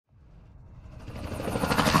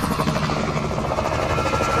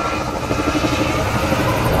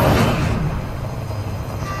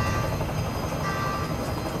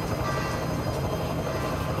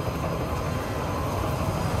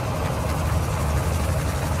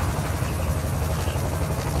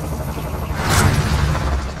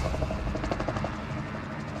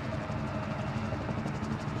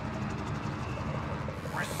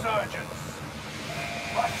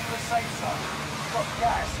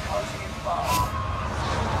closing in fast.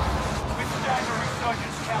 With stagger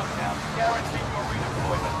resurgence countdown, guarantee your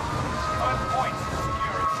redeployment. Earn points to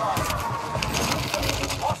secure it faster.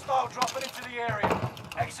 Hostile dropping into the area.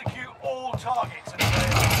 Execute all targets and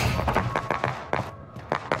fail.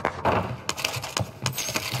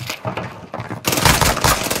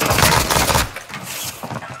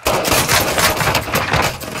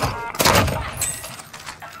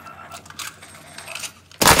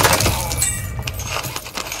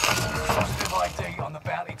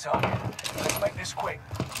 Target. Let's make this quick.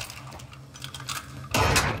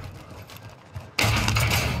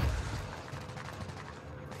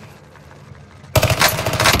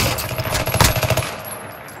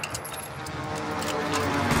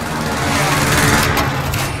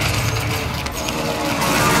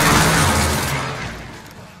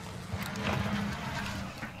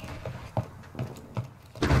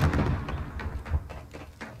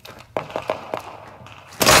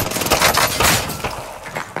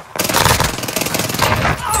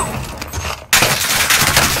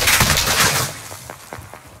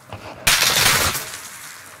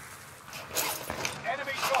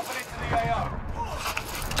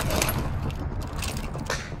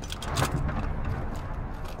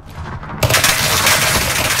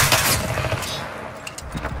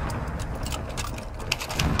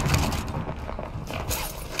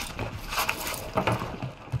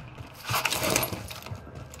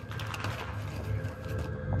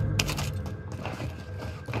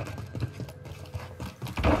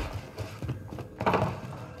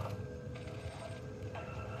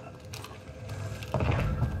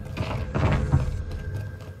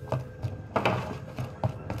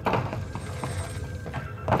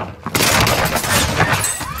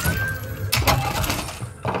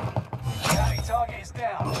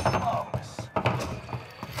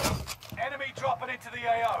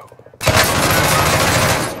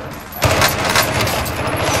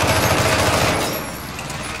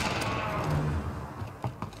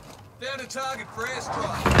 Found a target for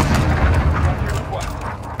airstrike.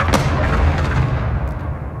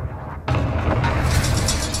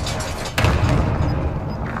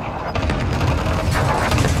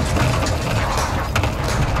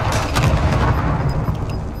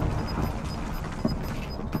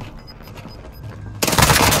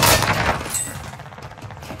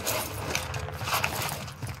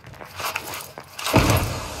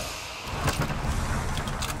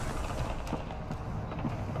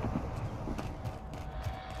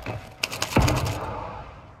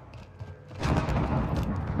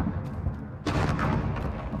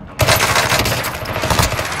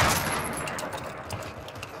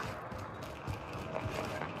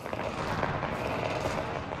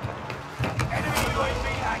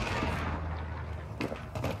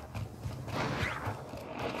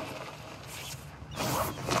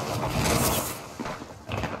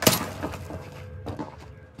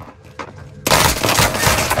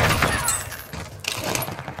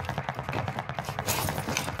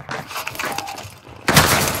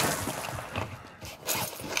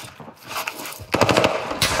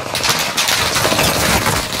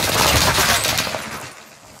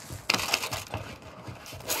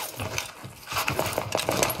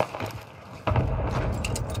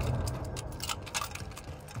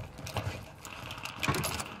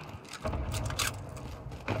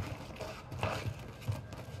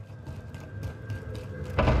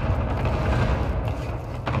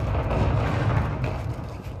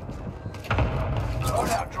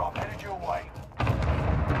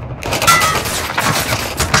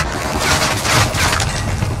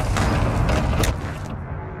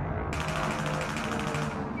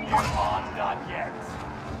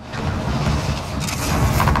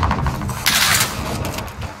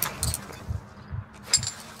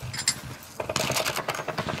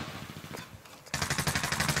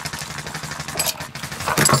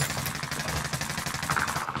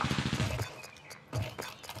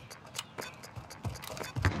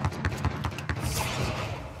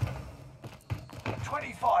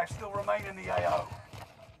 Still remain in the AO.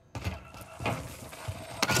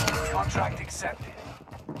 Contract accepted.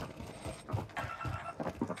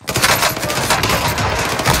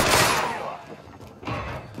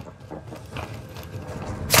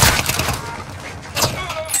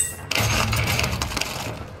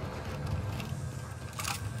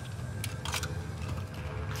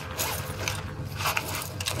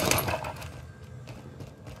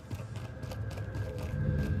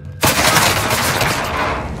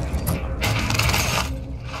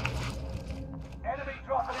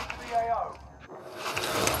 Dropping into the AO.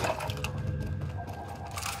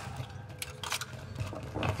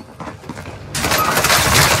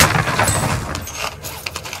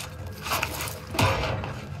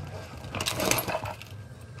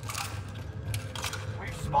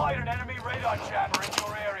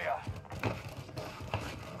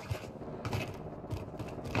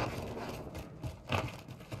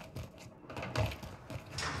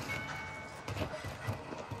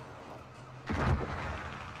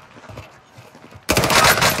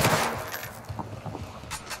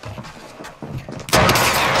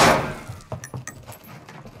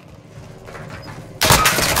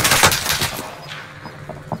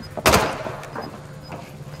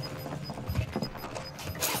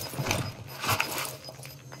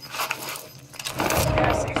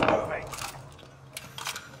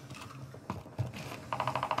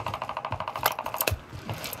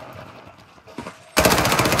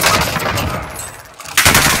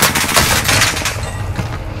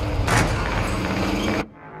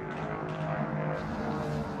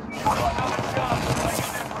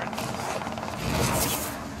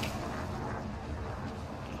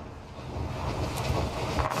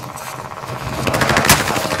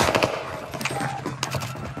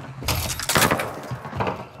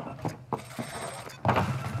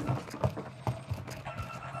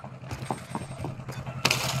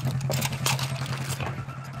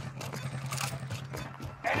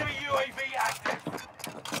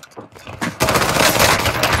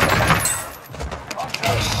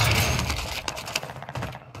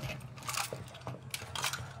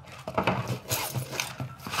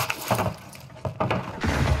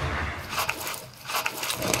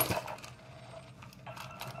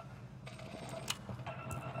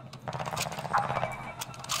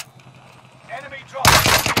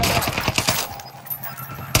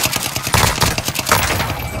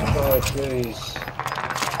 Jeez.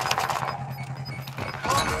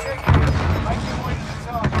 Make your way to the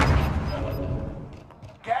target.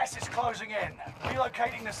 Gas is closing in.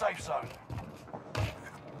 Relocating the safe zone.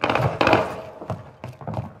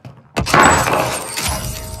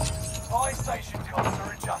 Buy station costs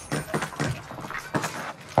are adjusted.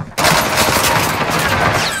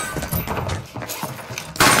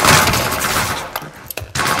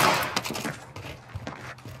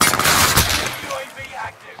 UAV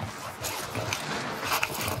active.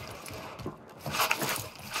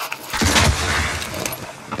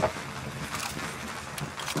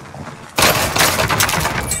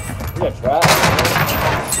 You got trapped.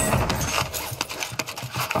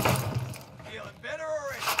 Feeling better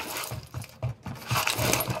already?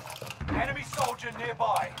 Enemy soldier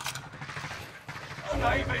nearby.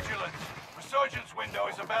 Stay vigilant. Resurgence window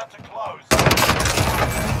is about to close.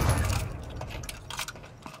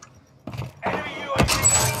 Enemy UAV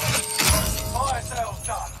active. Fire sales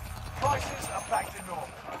done. Prices are back to normal.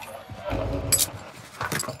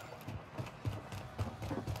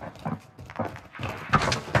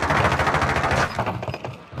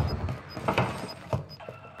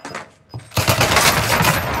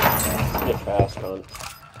 Get fast, man.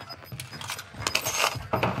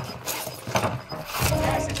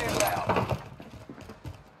 Gas is inbound.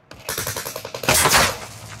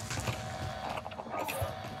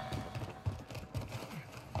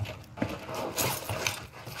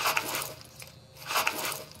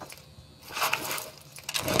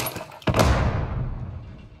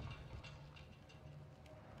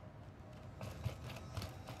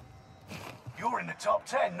 You're in the top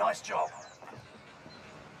 10. Nice job.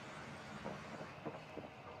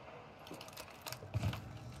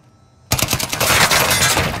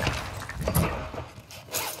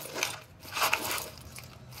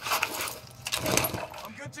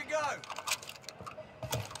 I'm good to go.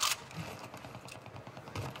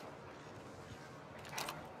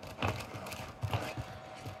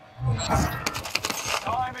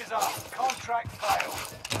 Time is up. Contract failed.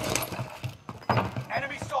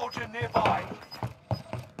 Enemy soldier nearby.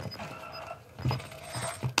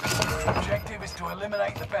 Objective is to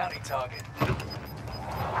eliminate the bounty target.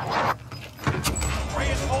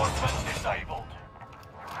 Reinforcements disabled.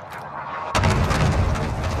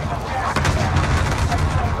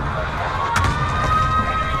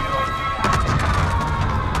 Enemy UAV active.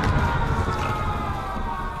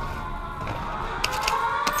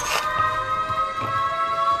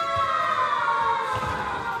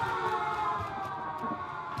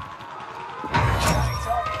 Bounty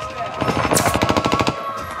target's down.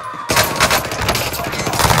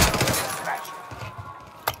 Smash.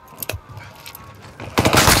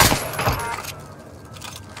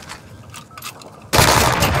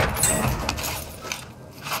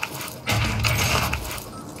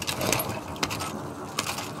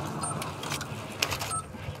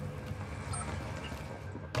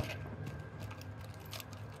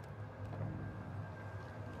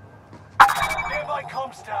 Nearby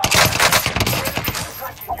comms tower. Enemy is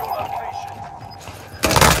tracking your location.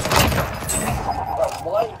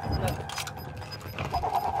 What?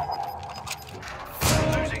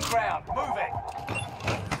 Losing ground. Move it.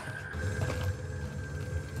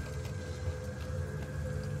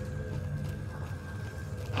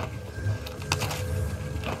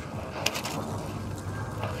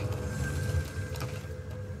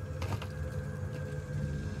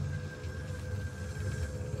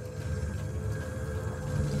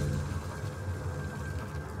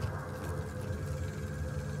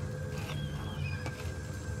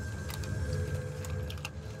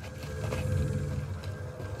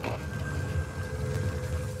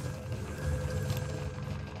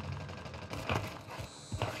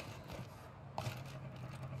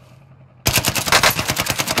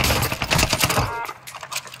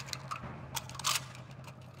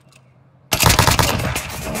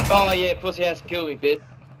 Oh yeah, pussy has to kill me, bitch.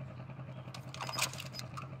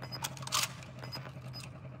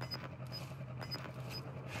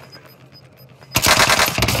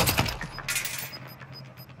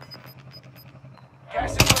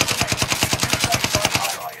 Gas is eliminated. New safe zone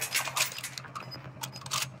highlighted.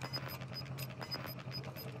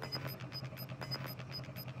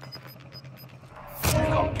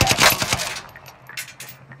 You've got gas moving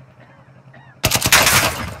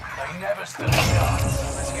in. They never stood a chance.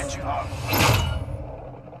 Let's get you home.